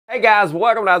Hey guys,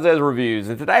 welcome to Isaiah's Reviews,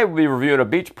 and today we'll be reviewing a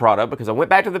beach product because I went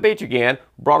back to the beach again,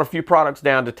 brought a few products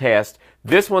down to test.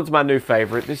 This one's my new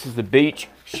favorite. This is the Beach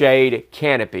Shade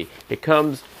Canopy. It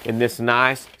comes in this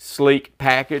nice, sleek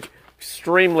package,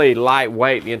 extremely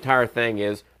lightweight. The entire thing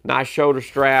is nice shoulder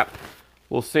strap,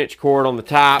 little cinch cord on the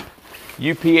top,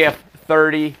 UPF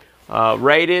 30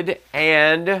 rated,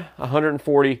 and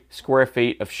 140 square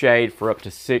feet of shade for up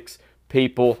to 6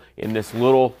 people in this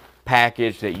little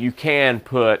package that you can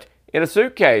put in a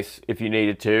suitcase if you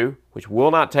needed to, which will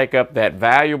not take up that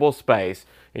valuable space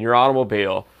in your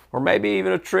automobile, or maybe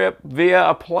even a trip via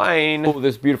a plane.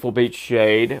 This beautiful beach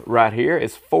shade right here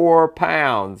is 4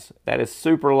 pounds. That is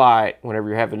super light whenever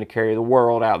you're having to carry the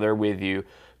world out there with you.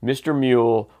 Mr.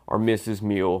 Mule or Mrs.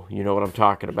 Mule, you know what I'm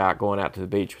talking about, going out to the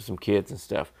beach with some kids and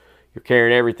stuff. You're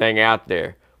carrying everything out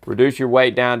there. Reduce your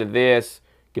weight down to this,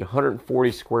 get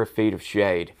 140 square feet of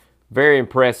shade. Very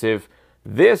impressive.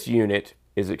 This unit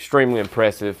is extremely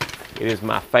impressive. It is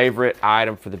my favorite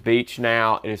item for the beach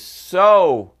now. It is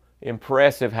so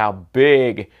impressive how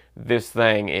big this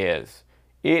thing is.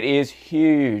 It is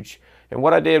huge. And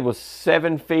what I did was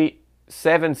 7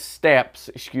 steps,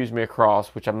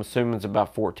 across, which I'm assuming is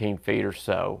about 14 feet or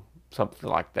so, something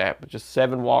like that. But just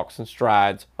 7 walks and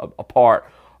strides apart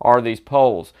are these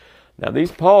poles. Now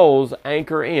these poles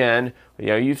anchor in,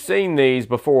 you've seen these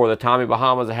before, the Tommy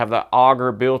Bahamas that have the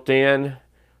auger built in.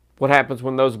 What happens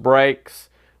when those breaks?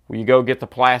 Well, you go get the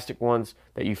plastic ones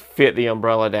that you fit the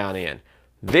umbrella down in.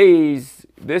 This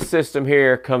system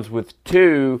here comes with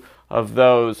 2 of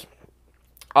those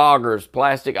augers,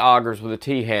 plastic augers with the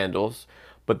T-handles,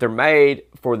 but they're made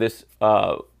for this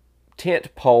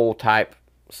tent pole type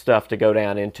stuff to go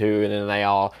down into, and then they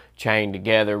all chain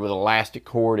together with elastic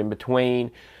cord in between.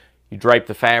 You drape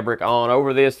the fabric on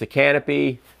over this, the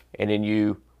canopy, and then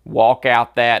you walk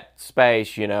out that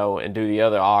space, and do the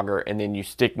other auger, and then you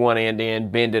stick one end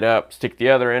in, bend it up, stick the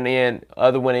other end in,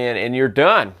 other one in, and you're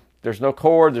done. There's no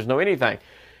cord, there's no anything.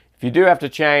 If you do have to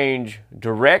change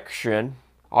direction,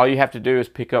 all you have to do is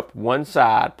pick up one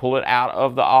side, pull it out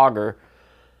of the auger,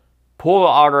 pull the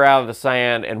auger out of the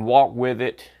sand, and walk with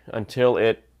it until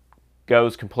it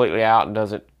goes completely out and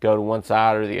doesn't go to one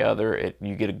side or the other.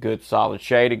 You get a good solid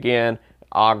shade again,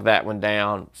 aug that one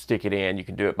down, stick it in. You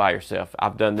can do it by yourself.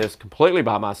 I've done this completely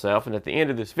by myself, and at the end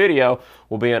of this video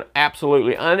will be an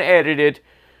absolutely unedited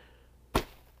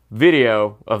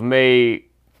video of me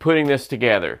putting this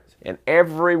together, and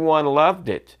everyone loved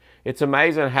it. It's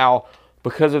amazing how,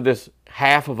 because of this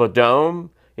half of a dome,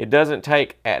 it doesn't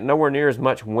take nowhere near as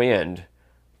much wind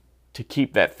to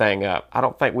keep that thing up. I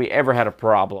don't think we ever had a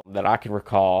problem that I can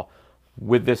recall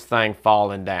with this thing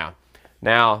falling down.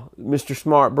 Now, Mr.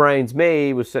 Smart Brains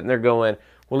me was sitting there going,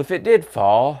 well, if it did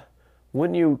fall,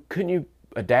 couldn't you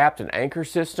adapt an anchor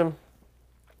system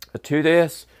to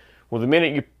this? Well, the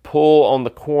minute you pull on the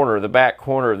corner, the back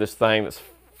corner of this thing that's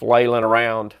flailing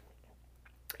around,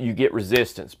 you get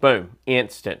resistance. Boom,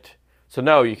 instant. So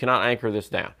no, you cannot anchor this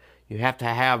down. You have to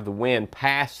have the wind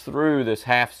pass through this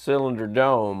half-cylinder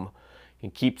dome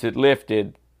and keeps it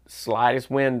lifted. Slightest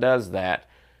wind does that,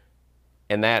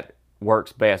 and that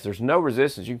works best. There's no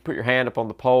resistance. You can put your hand up on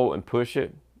the pole and push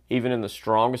it, even in the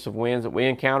strongest of winds that we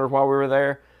encountered while we were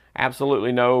there.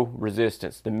 Absolutely no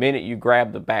resistance. The minute you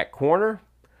grab the back corner,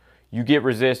 you get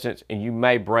resistance, and you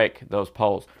may break those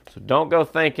poles. So don't go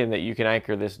thinking that you can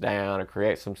anchor this down or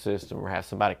create some system or have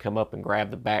somebody come up and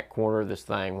grab the back corner of this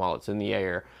thing while it's in the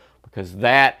air, because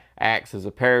that acts as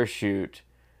a parachute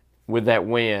with that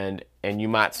wind, and you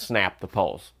might snap the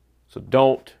poles. So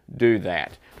don't do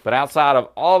that. But outside of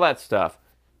all that stuff,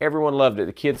 everyone loved it.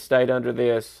 The kids stayed under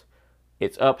this.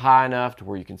 It's up high enough to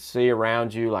where you can see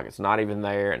around you like it's not even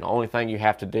there, and the only thing you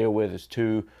have to deal with is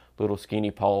 2 little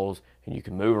skinny poles, and you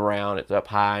can move around. It's up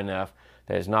high enough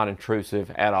that it's not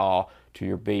intrusive at all to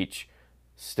your beach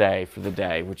stay for the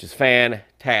day, which is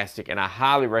fantastic, and I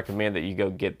highly recommend that you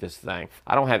go get this thing.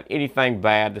 I don't have anything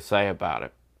bad to say about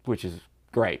it, which is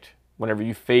great. Whenever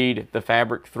you feed the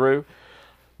fabric through,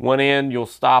 one end you'll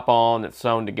stop on that's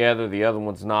sewn together, the other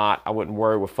one's not. I wouldn't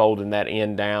worry with folding that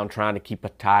end down, trying to keep a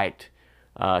tight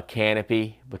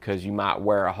canopy, because you might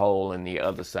wear a hole in the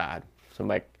other side. So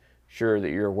make sure that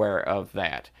you're aware of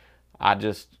that. I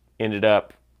just ended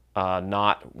up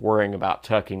not worrying about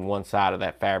tucking one side of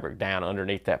that fabric down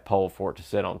underneath that pole for it to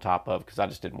sit on top of, because I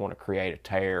just didn't want to create a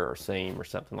tear or seam or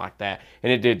something like that,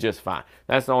 and it did just fine.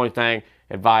 That's the only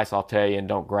advice I'll tell you, and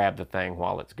don't grab the thing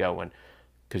while it's going,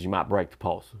 because you might break the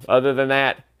poles. Other than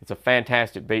that, it's a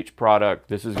fantastic beach product.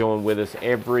 This is going with us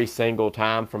every single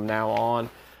time from now on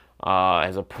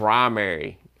as a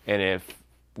primary, and if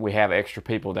we have extra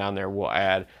people down there, we'll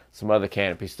add some other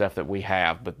Canopy stuff that we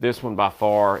have. But this one by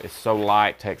far is so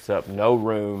light, takes up no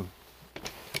room.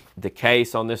 The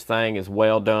case on this thing is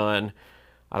well done.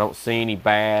 I don't see any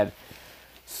bad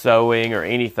sewing or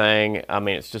anything. I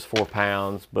mean, it's just 4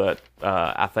 pounds, but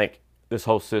I think this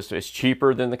whole system is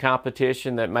cheaper than the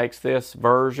competition that makes this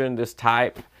version, this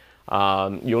type.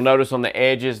 You'll notice on the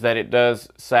edges that it does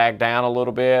sag down a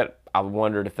little bit. I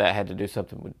wondered if that had to do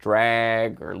something with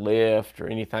drag or lift or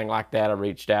anything like that. I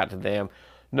reached out to them.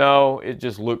 No, it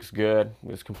just looks good.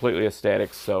 It's completely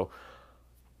aesthetic. So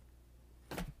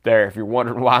there, if you're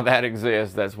wondering why that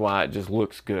exists, that's why it just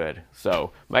looks good.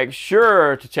 So make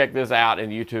sure to check this out in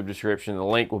the YouTube description. The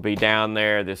link will be down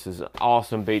there. This is an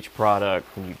awesome beach product.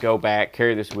 When you go back,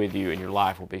 carry this with you and your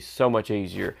life will be so much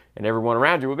easier and everyone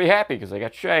around you will be happy because they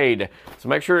got shade. So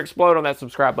make sure to explode on that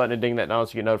subscribe button and ding that bell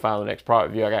so you get notified on the next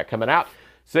product review I got coming out.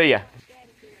 See ya.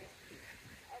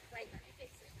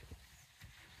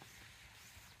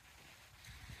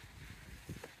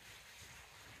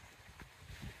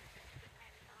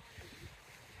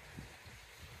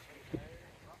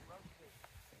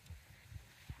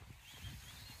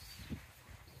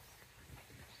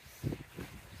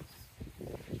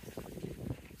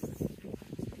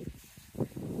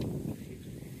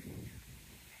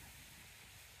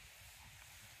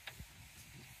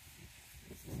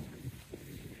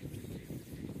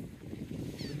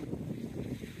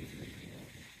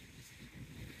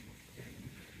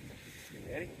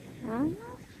 Ready? Mm-hmm.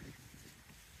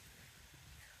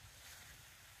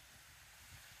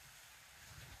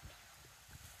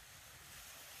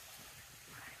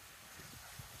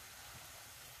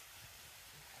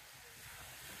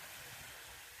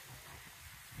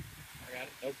 I got it.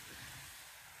 Nope.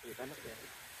 Here, come up there.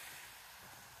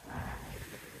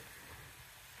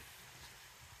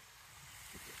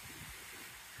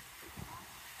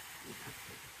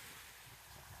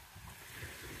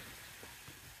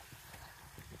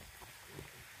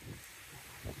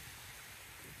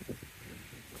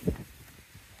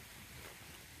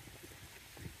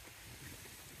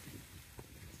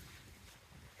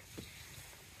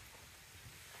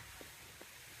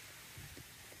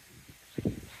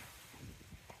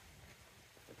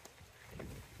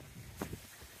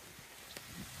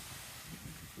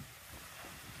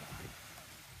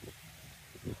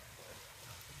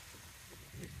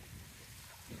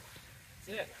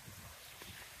 That's it.